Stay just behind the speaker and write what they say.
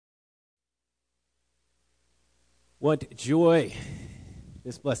What joy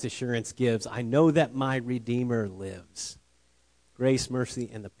this blessed assurance gives. I know that my Redeemer lives. Grace, mercy,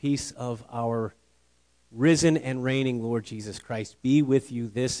 and the peace of our risen and reigning Lord Jesus Christ be with you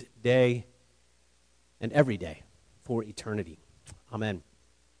this day and every day for eternity. Amen.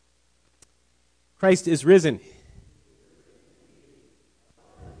 Christ is risen.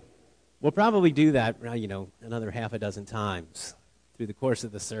 We'll probably do that, another half a dozen times through the course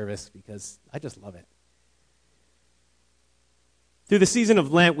of the service because I just love it. Through the season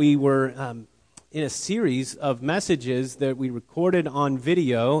of Lent, we were in a series of messages that we recorded on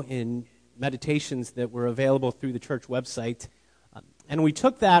video in meditations that were available through the church website, and we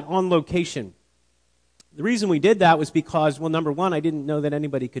took that on location. The reason we did that was because, well, number one, I didn't know that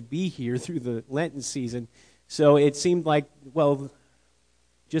anybody could be here through the Lenten season, so it seemed like, well,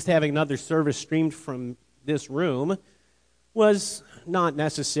 just having another service streamed from this room was not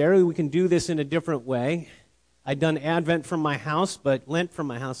necessary. We can do this in a different way. I'd done Advent from my house, but Lent from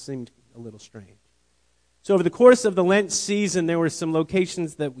my house seemed a little strange. So over the course of the Lent season, there were some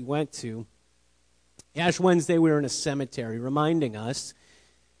locations that we went to. Ash Wednesday, we were in a cemetery, reminding us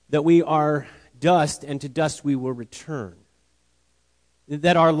that we are dust, and to dust we will return.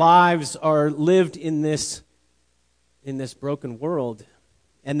 That our lives are lived in this broken world,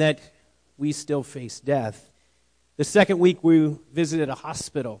 and that we still face death. The second week, we visited a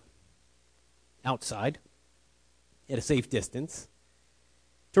hospital outside, at a safe distance,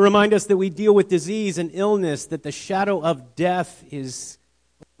 to remind us that we deal with disease and illness, that the shadow of death is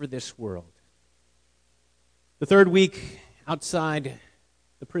over this world. The third week, outside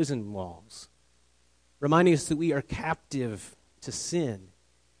the prison walls, reminding us that we are captive to sin.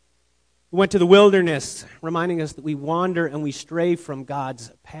 We went to the wilderness, reminding us that we wander and we stray from God's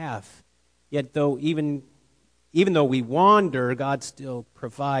path. Yet even though we wander, God still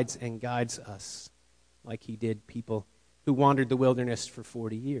provides and guides us, like he did people who wandered the wilderness for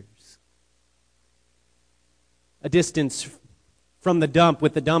 40 years. A distance from the dump,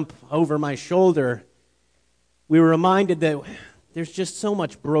 with the dump over my shoulder, we were reminded that there's just so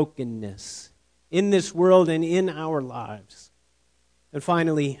much brokenness in this world and in our lives. And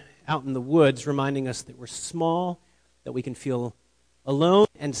finally, out in the woods, reminding us that we're small, that we can feel alone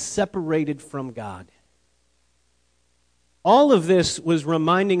and separated from God. All of this was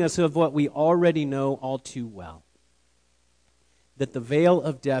reminding us of what we already know all too well, that the veil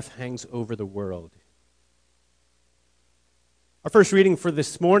of death hangs over the world. Our first reading for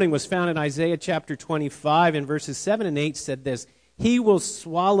this morning was found in Isaiah chapter 25, and verses 7 and 8 said this: He will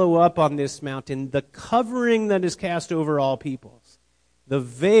swallow up on this mountain the covering that is cast over all peoples, the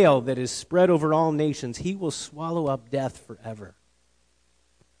veil that is spread over all nations. He will swallow up death forever.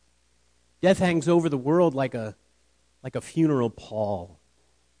 Death hangs over the world like a funeral pall,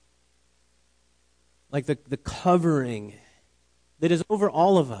 like the covering that is over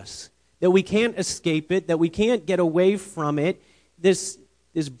all of us, that we can't escape it, that we can't get away from it. This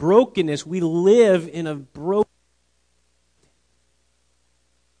brokenness, we live in a broken,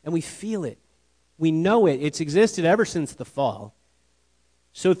 and we feel it. We know it. It's existed ever since the fall.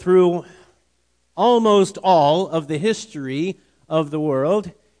 So through almost all of the history of the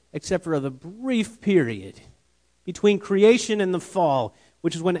world, except for the brief period between creation and the fall,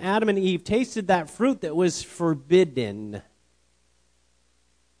 which is when Adam and Eve tasted that fruit that was forbidden,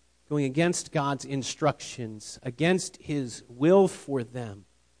 going against God's instructions, against his will for them.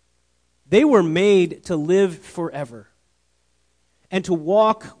 They were made to live forever and to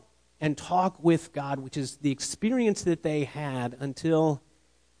walk and talk with God, which is the experience that they had until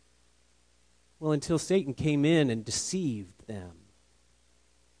Satan came in and deceived them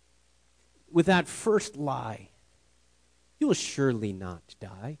with that first lie: you will surely not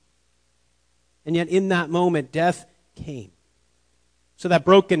die. And yet in that moment, death came. So that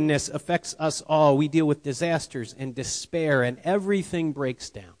brokenness affects us all. We deal with disasters and despair, and everything breaks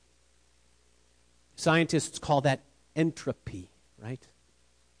down. Scientists call that entropy, right?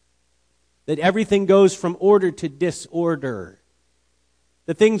 That everything goes from order to disorder.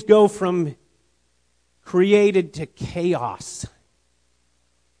 That things go from created to chaos,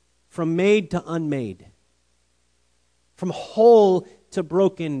 from made to unmade, from whole to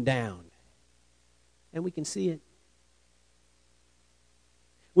broken down. And we can see it.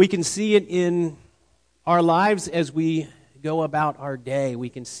 We can see it in our lives as we go about our day. We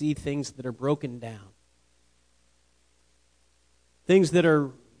can see things that are broken down, things that are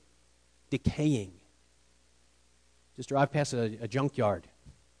decaying. Just drive past a junkyard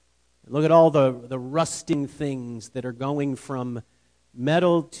and look at all the rusting things that are going from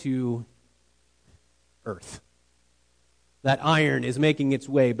metal to earth. That iron is making its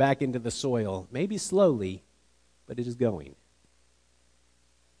way back into the soil, maybe slowly, but it is going.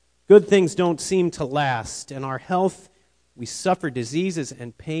 Good things don't seem to last. In our health, we suffer diseases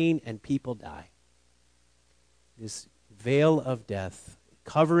and pain, and people die. This veil of death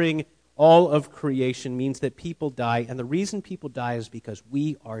covering all of creation means that people die, and the reason people die is because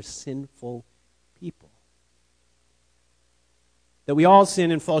we are sinful people. That we all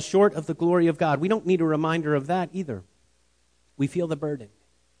sin and fall short of the glory of God. We don't need a reminder of that either. We feel the burden.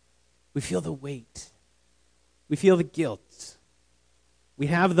 We feel the weight. We feel the guilt. We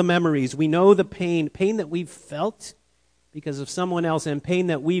have the memories. We know the pain that we've felt because of someone else, and pain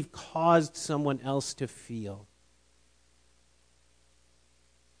that we've caused someone else to feel.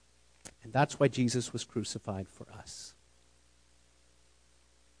 And that's why Jesus was crucified for us.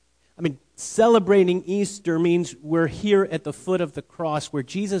 I mean, celebrating Easter means we're here at the foot of the cross where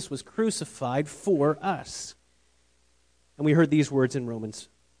Jesus was crucified for us. And we heard these words in Romans.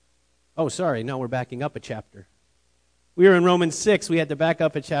 Oh, sorry, no, we're backing up a chapter. We were in Romans 6. We had to back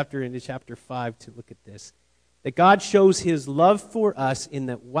up a chapter into chapter 5 to look at this. That God shows his love for us in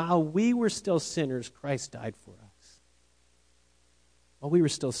that while we were still sinners, Christ died for us. While we were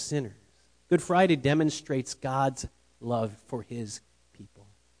still sinners. Good Friday demonstrates God's love for his people.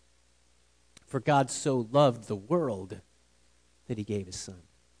 For God so loved the world that he gave his Son.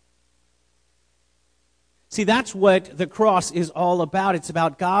 See, that's what the cross is all about. It's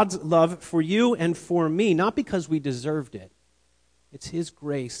about God's love for you and for me, not because we deserved it. It's his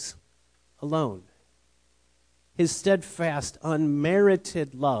grace alone. His steadfast,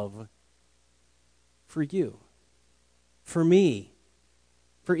 unmerited love for you, for me,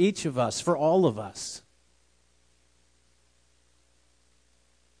 for each of us, for all of us.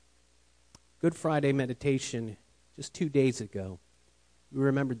 Good Friday meditation just 2 days ago, we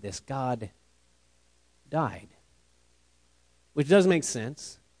remembered this. God died. Which doesn't make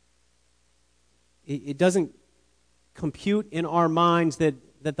sense. It doesn't compute in our minds that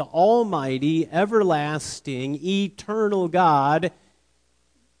the almighty, everlasting, eternal God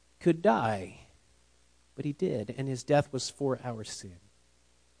could die. But he did, and his death was for our sin.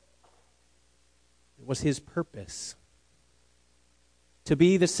 It was his purpose to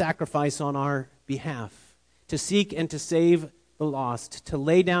be the sacrifice on our behalf, to seek and to save the lost, to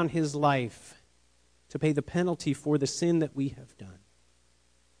lay down his life, to pay the penalty for the sin that we have done.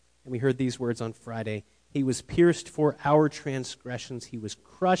 And we heard these words on Friday. He was pierced for our transgressions. He was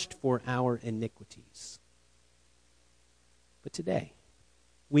crushed for our iniquities. But today,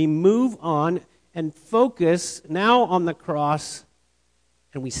 we move on and focus now on the cross,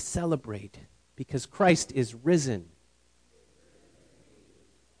 and we celebrate because Christ is risen.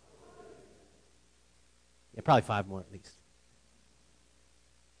 Yeah, probably 5 more at least.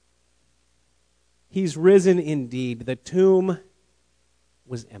 He's risen indeed. The tomb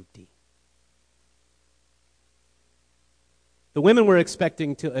was empty. The women were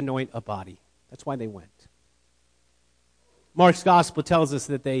expecting to anoint a body. That's why they went. Mark's gospel tells us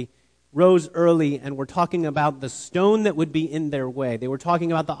that they rose early and were talking about the stone that would be in their way. They were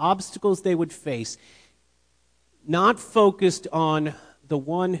talking about the obstacles they would face, not focused on the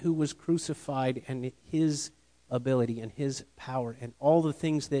one who was crucified and his ability and his power and all the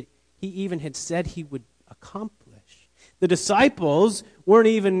things that he even had said he would accomplish. The disciples weren't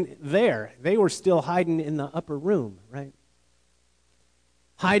even there. They were still hiding in the upper room, right?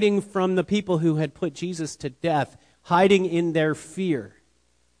 Hiding from the people who had put Jesus to death, hiding in their fear,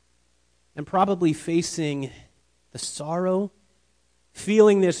 and probably facing the sorrow,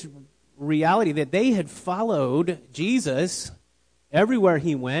 feeling this reality that they had followed Jesus everywhere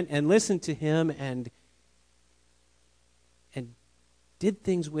he went and listened to him and did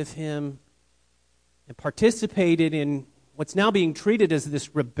things with him and participated in what's now being treated as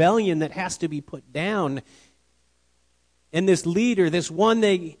this rebellion that has to be put down. And this leader, this one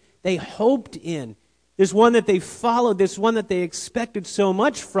they hoped in, this one that they followed, this one that they expected so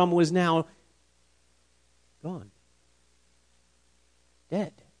much from was now gone.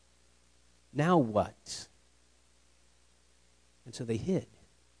 Dead. Now what? And so they hid.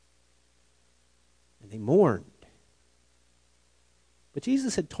 And they mourned. But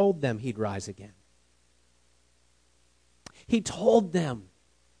Jesus had told them he'd rise again. He told them,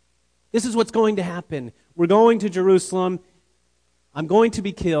 this is what's going to happen. We're going to Jerusalem. I'm going to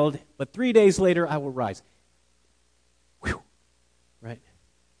be killed, but 3 days later I will rise. Whew. Right?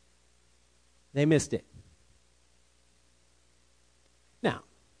 They missed it. Now,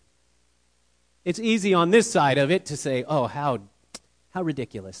 it's easy on this side of it to say, oh, how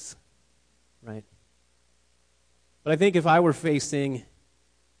ridiculous. Right? But I think if I were facing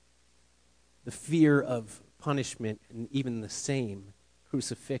the fear of punishment and even the same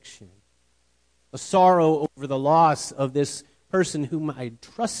crucifixion, a sorrow over the loss of this person whom I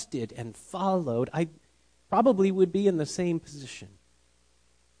trusted and followed, I probably would be in the same position.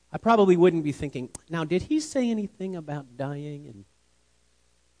 I probably wouldn't be thinking, now, did he say anything about dying? And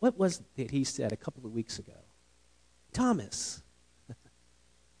what was it that he said a couple of weeks ago? Thomas.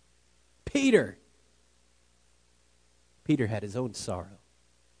 Peter. Peter had his own sorrow,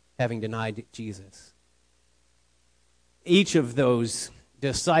 having denied Jesus. Each of those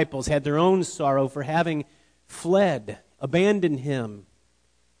disciples had their own sorrow for having fled, abandoned him.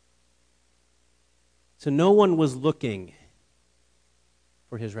 So no one was looking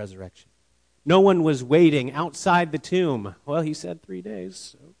for his resurrection. No one was waiting outside the tomb. Well, he said 3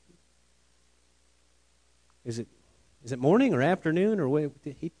 days. So. Is it morning or afternoon? Or what?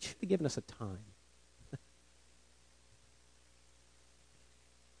 He should have given us a time.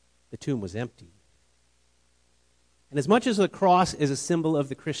 The tomb was empty. And as much as the cross is a symbol of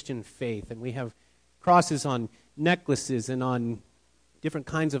the Christian faith, and we have crosses on necklaces and on different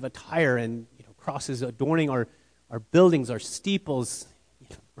kinds of attire, and crosses adorning our buildings, our steeples,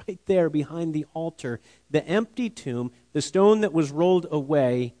 right there behind the altar, the empty tomb, the stone that was rolled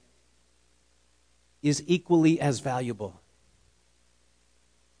away, is equally as valuable.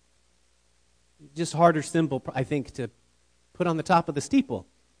 Just harder symbol, I think, to put on the top of the steeple,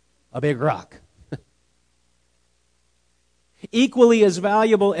 a big rock. Equally as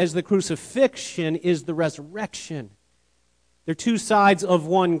valuable as the crucifixion is the resurrection. They're two sides of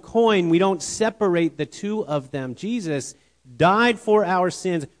one coin. We don't separate the two of them. Jesus died for our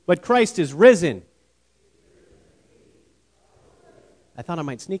sins, but Christ is risen. I thought I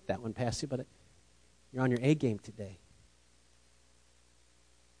might sneak that one past you, but you're on your A game today.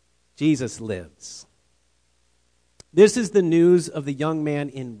 Jesus lives. This is the news of the young man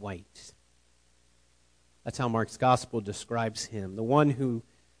in white. That's how Mark's gospel describes him, the one who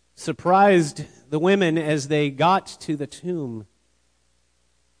surprised the women as they got to the tomb.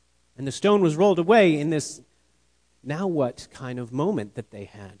 And the stone was rolled away in this now what kind of moment that they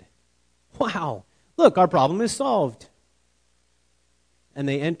had. Wow, look, our problem is solved. And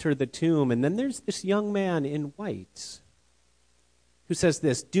they enter the tomb, and then there's this young man in white who says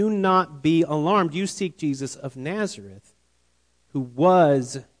this, "Do not be alarmed. You seek Jesus of Nazareth, who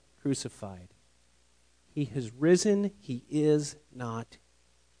was crucified. He has risen. He is not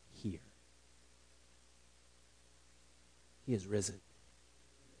here." He is risen.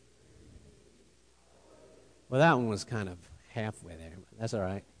 Well, that one was kind of halfway there, but that's all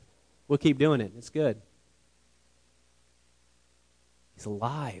right. We'll keep doing it. It's good. He's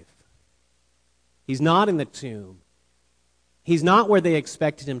alive. He's not in the tomb. He's not where they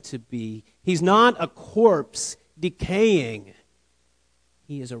expected him to be. He's not a corpse decaying.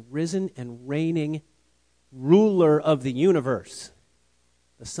 He is a risen and reigning ruler of the universe.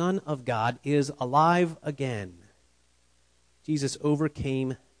 The Son of God is alive again. Jesus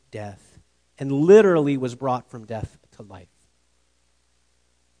overcame death and literally was brought from death to life.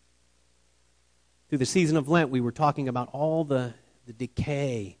 Through the season of Lent, we were talking about all the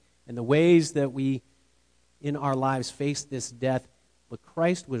decay and the ways that we in our lives face this death. But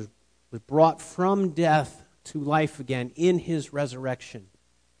Christ was brought from death to life again in his resurrection.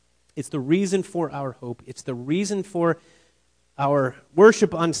 It's the reason for our hope. It's the reason for our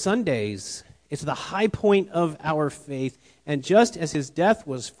worship on Sundays. It's the high point of our faith. And just as his death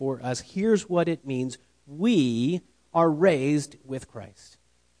was for us, here's what it means. We are raised with Christ.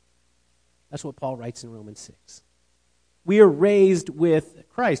 That's what Paul writes in Romans 6. We are raised with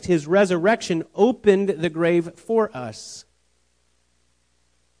Christ. His resurrection opened the grave for us.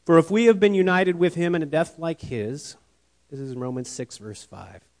 For if we have been united with him in a death like his, this is in Romans 6, verse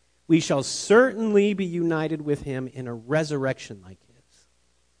 5, we shall certainly be united with him in a resurrection like his.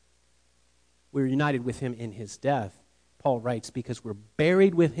 We're united with him in his death, Paul writes, because we're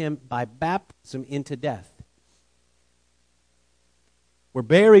buried with him by baptism into death. We're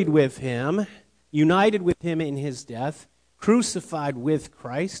buried with him, united with him in his death, crucified with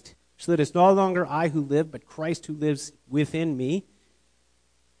Christ, so that it's no longer I who live, but Christ who lives within me.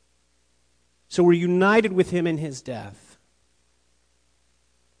 So we're united with him in his death,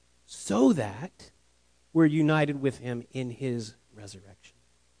 so that we're united with him in his resurrection.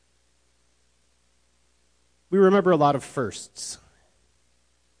 We remember a lot of firsts.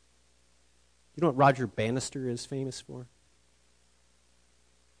 You know what Roger Bannister is famous for?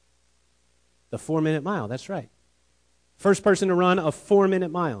 The 4-minute mile, that's right. First person to run a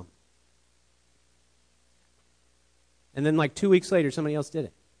 4-minute mile. And then like 2 weeks later, somebody else did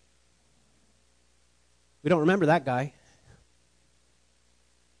it. We don't remember that guy.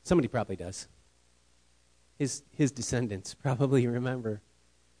 Somebody probably does. His descendants probably remember.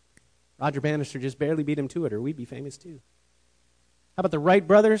 Roger Bannister just barely beat him to it, or we'd be famous too. How about the Wright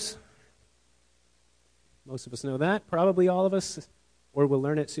brothers? Most of us know that, probably all of us, or we'll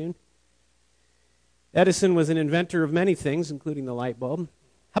learn it soon. Edison was an inventor of many things, including the light bulb.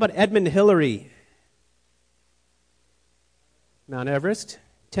 How about Edmund Hillary? Mount Everest.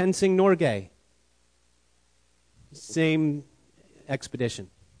 Tenzing Norgay. Same expedition.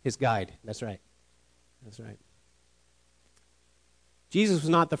 His guide. That's right. That's right. Jesus was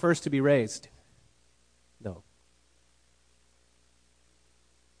not the first to be raised, though.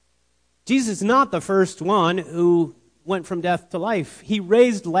 Jesus is not the first one who went from death to life. He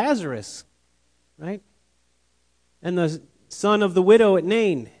raised Lazarus, right? And the son of the widow at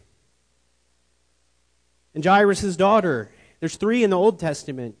Nain. And Jairus' daughter. There's 3 in the Old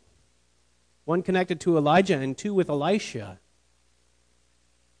Testament. 1 connected to Elijah and 2 with Elisha.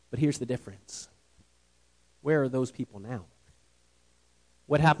 But here's the difference. Where are those people now?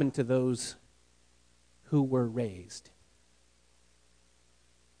 What happened to those who were raised?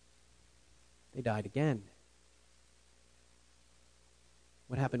 They died again.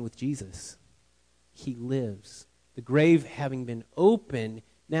 What happened with Jesus? He lives. The grave having been opened,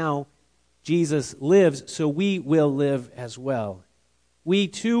 now Jesus lives, so we will live as well. We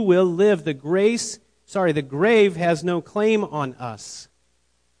too will live. The grave has no claim on us.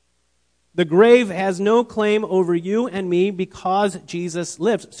 The grave has no claim over you and me because Jesus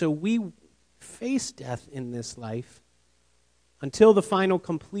lives. So we face death in this life until the final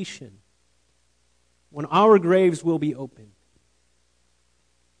completion, when our graves will be opened.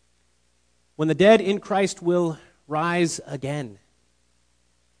 When the dead in Christ will rise again,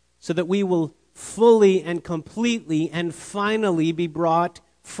 so that we will fully and completely and finally be brought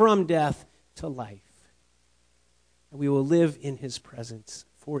from death to life. And we will live in His presence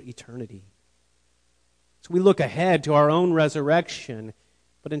for eternity. So we look ahead to our own resurrection,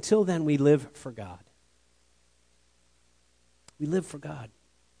 but until then we live for God. We live for God.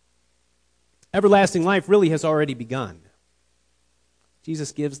 Everlasting life really has already begun.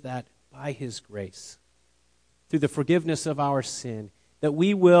 Jesus gives that by His grace, through the forgiveness of our sin, that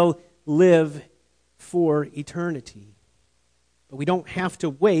we will live for eternity. But we don't have to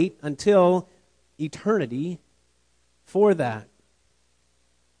wait until eternity for that,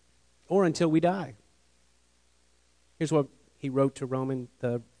 or until we die. Here's what he wrote to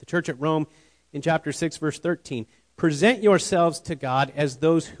the church at Rome in chapter 6, verse 13. Present yourselves to God as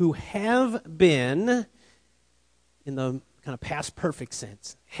those who have been, in the kind of past perfect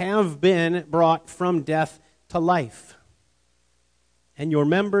sense, have been brought from death to life, and your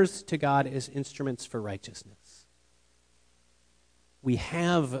members to God as instruments for righteousness. We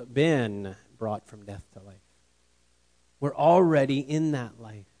have been brought from death to life. We're already in that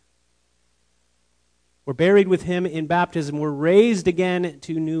life. We're buried with Him in baptism. We're raised again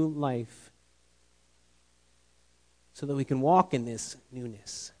to new life so that we can walk in this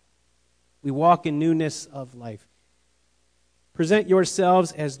newness. We walk in newness of life. Present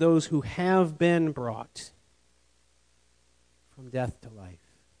yourselves as those who have been brought from death to life.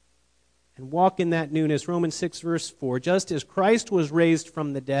 And walk in that newness. Romans 6, verse 4. Just as Christ was raised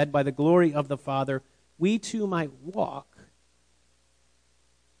from the dead by the glory of the Father, we too might walk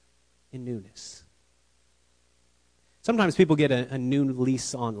in newness. Sometimes people get a new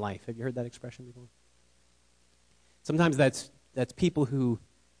lease on life. Have you heard that expression before? Sometimes that's people who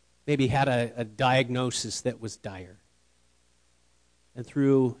maybe had a diagnosis that was dire. And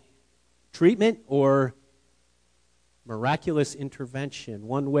through treatment or miraculous intervention,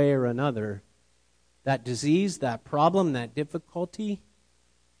 one way or another, that disease, that problem, that difficulty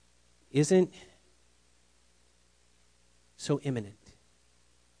isn't so imminent,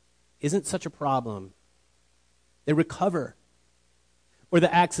 isn't such a problem. They recover. Or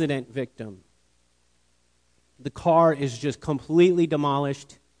the accident victim. The car is just completely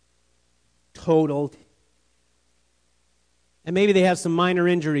demolished, totaled, and maybe they have some minor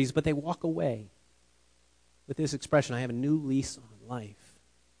injuries, but they walk away with this expression, I have a new lease on life.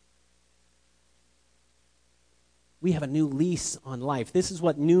 We have a new lease on life. This is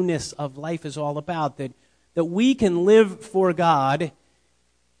what newness of life is all about, that we can live for God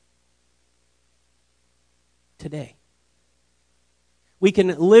today. We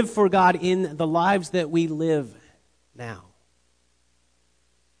can live for God in the lives that we live now.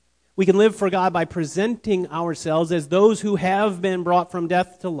 We can live for God by presenting ourselves as those who have been brought from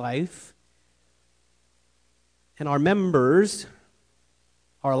death to life. And our members,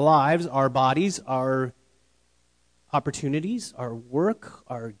 our lives, our bodies, our opportunities, our work,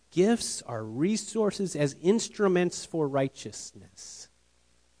 our gifts, our resources as instruments for righteousness.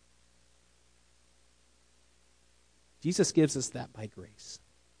 Jesus gives us that by grace.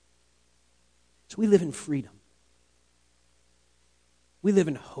 So we live in freedom. We live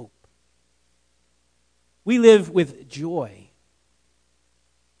in hope. We live with joy.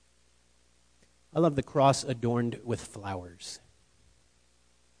 I love the cross adorned with flowers.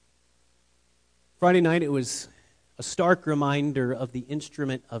 Friday night, it was a stark reminder of the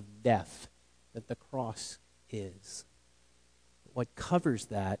instrument of death that the cross is. What covers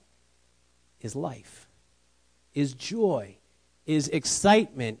that is life, is joy, is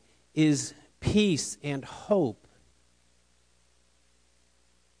excitement, is peace and hope.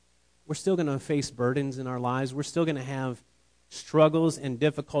 We're still going to face burdens in our lives. We're still going to have struggles and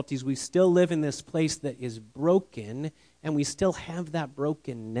difficulties. We still live in this place that is broken, and we still have that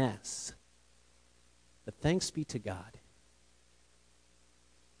brokenness. But thanks be to God.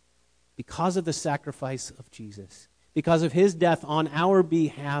 Because of the sacrifice of Jesus, because of his death on our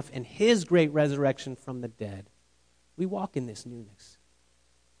behalf and his great resurrection from the dead, we walk in this newness.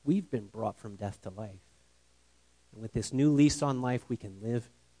 We've been brought from death to life. And with this new lease on life, we can live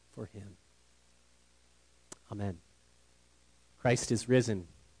for him. Amen. Christ is risen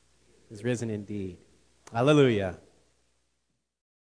indeed. Hallelujah.